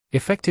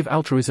Effective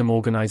altruism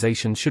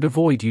organizations should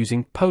avoid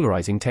using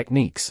polarizing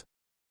techniques.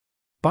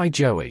 By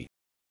Joey.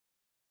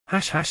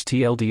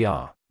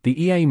 #TLDR.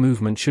 The EA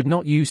movement should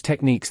not use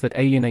techniques that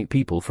alienate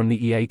people from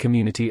the EA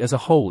community as a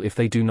whole if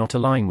they do not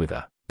align with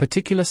a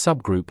particular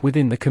subgroup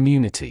within the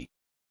community.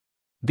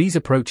 These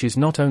approaches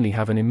not only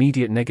have an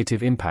immediate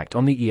negative impact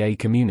on the EA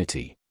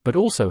community, but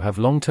also have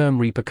long-term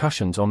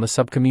repercussions on the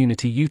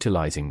subcommunity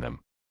utilizing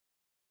them.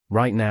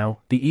 Right now,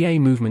 the EA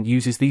movement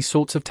uses these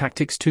sorts of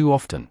tactics too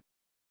often.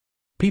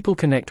 People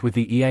connect with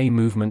the EA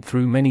movement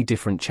through many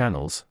different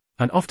channels,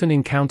 and often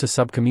encounter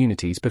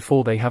subcommunities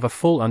before they have a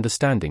full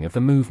understanding of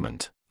the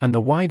movement, and the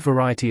wide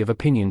variety of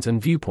opinions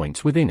and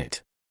viewpoints within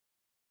it.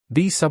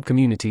 These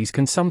subcommunities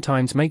can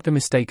sometimes make the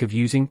mistake of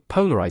using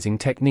polarizing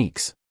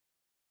techniques.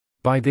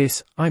 By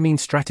this, I mean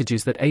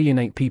strategies that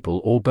alienate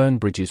people or burn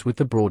bridges with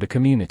the broader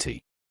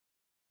community.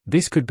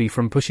 This could be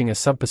from pushing a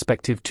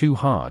sub-perspective too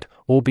hard,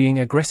 or being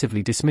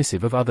aggressively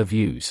dismissive of other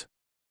views.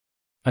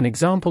 An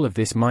example of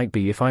this might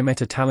be if I met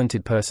a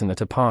talented person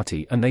at a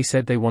party and they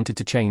said they wanted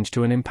to change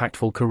to an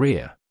impactful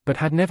career, but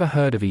had never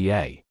heard of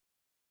EA.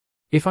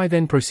 If I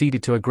then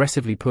proceeded to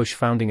aggressively push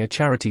founding a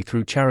charity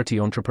through charity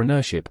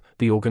entrepreneurship,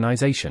 the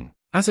organization,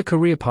 as a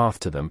career path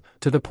to them,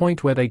 to the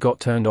point where they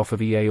got turned off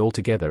of EA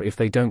altogether if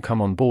they don't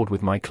come on board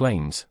with my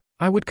claims,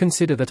 I would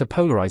consider that a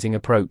polarizing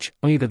approach.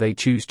 Either they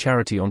choose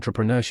charity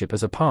entrepreneurship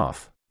as a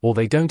path, or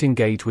they don't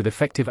engage with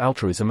effective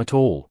altruism at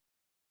all.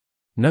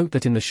 Note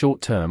that in the short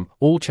term,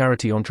 all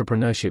charity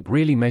entrepreneurship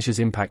really measures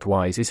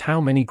impact-wise is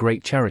how many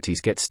great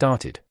charities get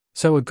started,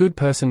 so a good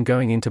person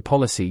going into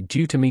policy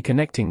due to me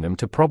connecting them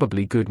to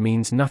probably good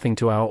means nothing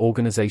to our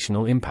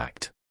organizational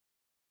impact.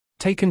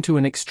 Taken to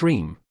an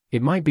extreme,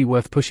 it might be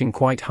worth pushing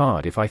quite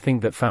hard if I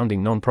think that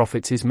founding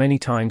nonprofits is many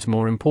times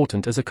more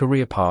important as a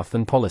career path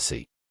than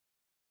policy.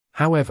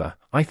 However,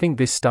 I think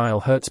this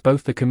style hurts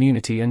both the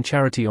community and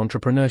charity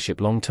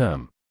entrepreneurship long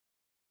term.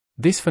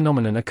 This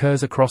phenomenon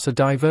occurs across a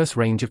diverse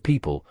range of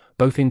people,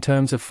 both in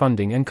terms of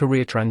funding and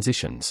career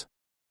transitions.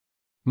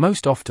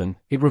 Most often,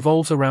 it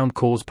revolves around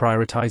cause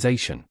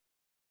prioritization.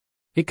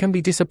 It can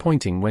be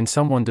disappointing when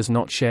someone does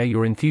not share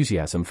your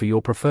enthusiasm for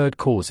your preferred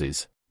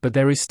causes, but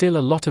there is still a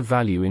lot of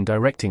value in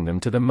directing them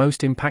to the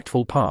most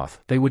impactful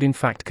path they would in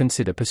fact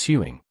consider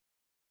pursuing.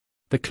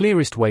 The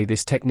clearest way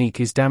this technique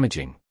is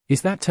damaging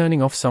is that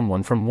turning off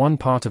someone from one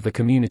part of the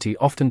community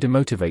often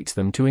demotivates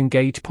them to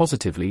engage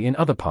positively in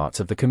other parts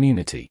of the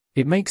community.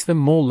 It makes them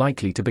more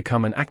likely to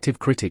become an active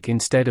critic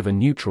instead of a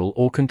neutral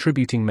or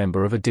contributing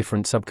member of a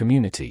different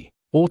subcommunity,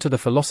 or to the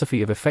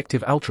philosophy of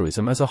effective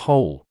altruism as a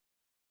whole.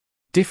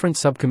 Different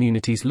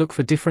subcommunities look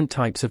for different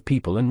types of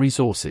people and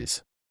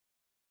resources.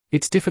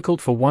 It's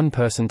difficult for one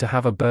person to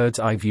have a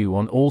bird's-eye view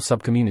on all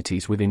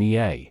subcommunities within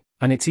EA,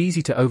 and it's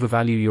easy to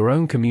overvalue your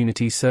own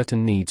community's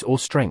certain needs or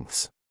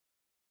strengths.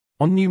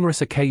 On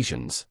numerous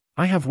occasions,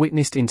 I have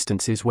witnessed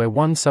instances where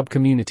one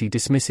subcommunity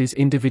dismisses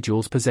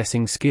individuals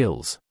possessing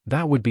skills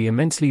that would be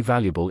immensely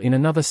valuable in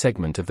another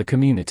segment of the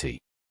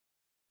community.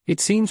 It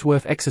seems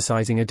worth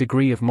exercising a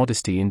degree of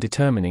modesty in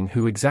determining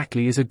who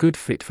exactly is a good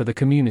fit for the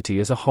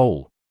community as a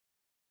whole.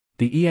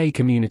 The EA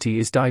community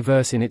is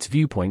diverse in its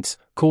viewpoints,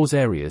 cause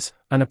areas,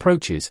 and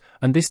approaches,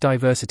 and this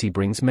diversity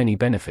brings many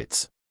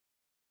benefits.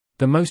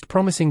 The most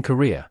promising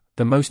career,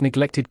 the most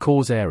neglected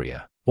cause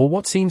area, or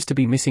what seems to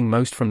be missing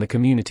most from the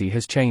community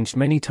has changed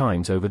many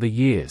times over the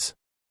years.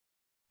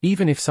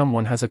 Even if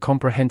someone has a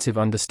comprehensive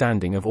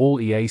understanding of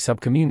all EA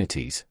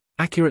subcommunities,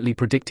 accurately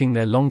predicting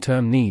their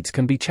long-term needs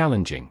can be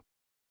challenging.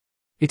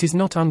 It is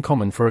not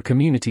uncommon for a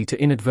community to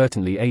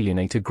inadvertently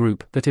alienate a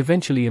group that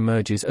eventually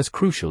emerges as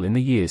crucial in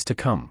the years to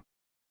come.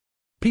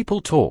 People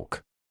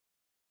talk.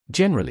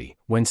 Generally,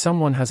 when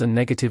someone has a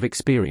negative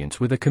experience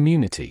with a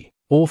community,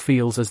 or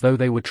feels as though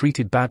they were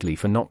treated badly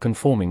for not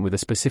conforming with a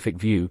specific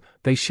view,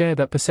 they share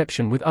that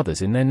perception with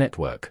others in their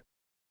network.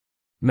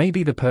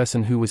 Maybe the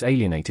person who was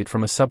alienated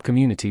from a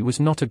subcommunity was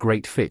not a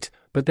great fit,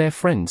 but their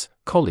friends,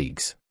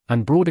 colleagues,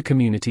 and broader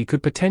community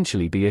could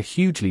potentially be a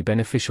hugely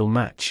beneficial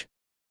match.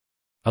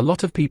 A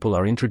lot of people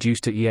are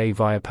introduced to EA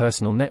via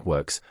personal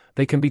networks.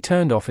 They can be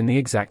turned off in the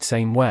exact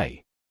same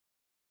way.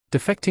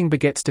 Defecting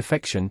begets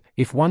defection.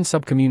 If one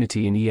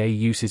subcommunity in EA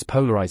uses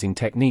polarizing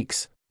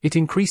techniques, it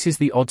increases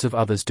the odds of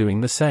others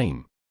doing the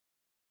same.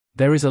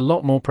 There is a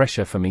lot more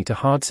pressure for me to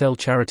hard sell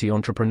charity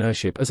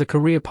entrepreneurship as a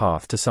career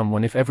path to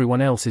someone if everyone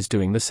else is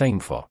doing the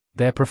same for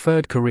their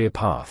preferred career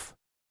path.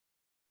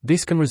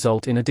 This can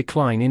result in a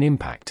decline in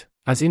impact,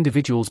 as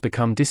individuals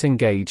become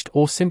disengaged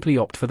or simply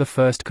opt for the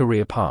first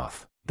career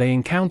path they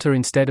encounter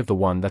instead of the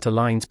one that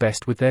aligns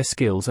best with their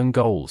skills and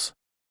goals.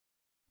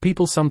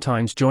 People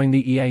sometimes join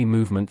the EA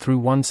movement through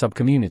one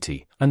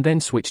subcommunity, and then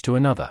switch to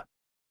another.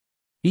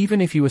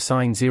 Even if you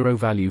assign zero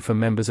value for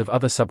members of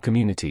other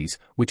subcommunities,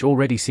 which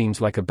already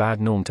seems like a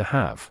bad norm to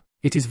have,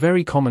 it is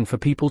very common for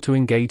people to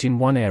engage in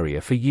one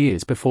area for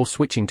years before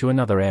switching to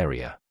another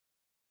area.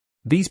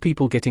 These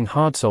people getting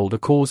hard-sold a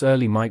cause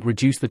early might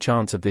reduce the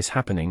chance of this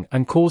happening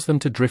and cause them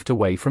to drift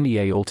away from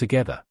EA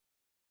altogether.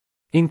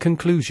 In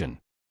conclusion,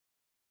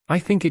 I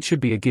think it should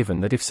be a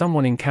given that if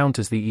someone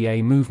encounters the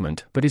EA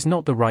movement but is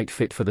not the right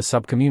fit for the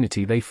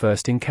sub-community they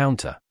first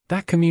encounter,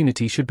 that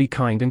community should be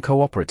kind and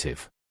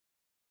cooperative,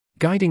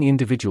 guiding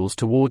individuals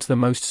towards the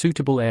most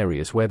suitable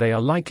areas where they are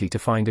likely to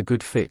find a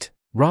good fit,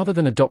 rather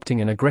than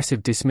adopting an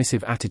aggressive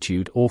dismissive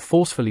attitude or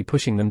forcefully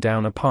pushing them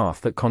down a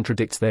path that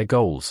contradicts their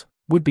goals,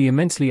 would be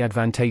immensely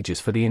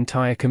advantageous for the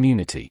entire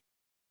community.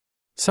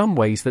 Some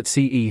ways that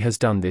CE has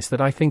done this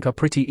that I think are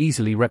pretty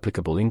easily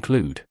replicable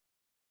include.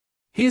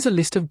 Here's a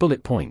list of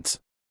bullet points.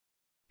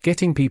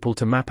 Getting people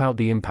to map out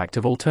the impact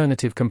of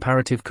alternative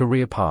comparative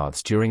career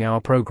paths during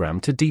our program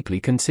to deeply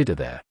consider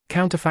their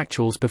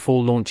counterfactuals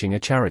before launching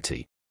a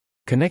charity.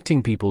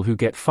 Connecting people who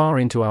get far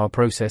into our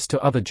process to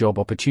other job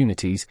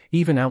opportunities,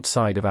 even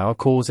outside of our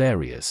cause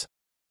areas.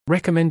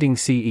 Recommending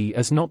CE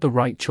as not the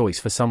right choice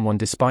for someone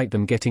despite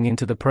them getting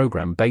into the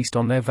program based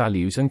on their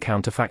values and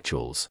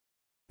counterfactuals.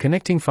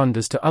 Connecting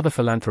funders to other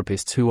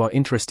philanthropists who are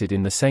interested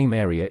in the same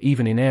area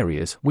even in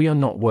areas we are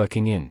not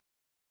working in.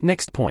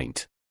 Next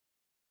point.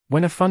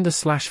 When a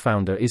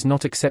funder/founder is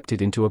not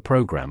accepted into a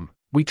program,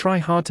 we try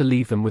hard to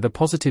leave them with a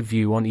positive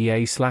view on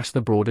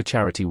EA/the broader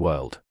charity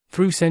world,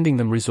 through sending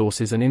them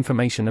resources and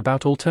information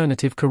about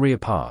alternative career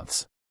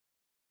paths.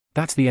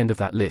 That's the end of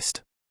that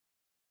list.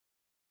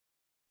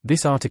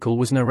 This article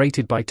was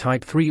narrated by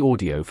Type 3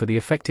 Audio for the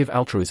Effective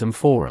Altruism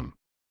Forum.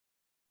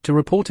 To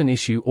report an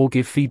issue or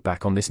give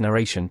feedback on this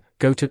narration,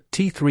 go to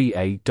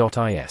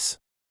t3a.is.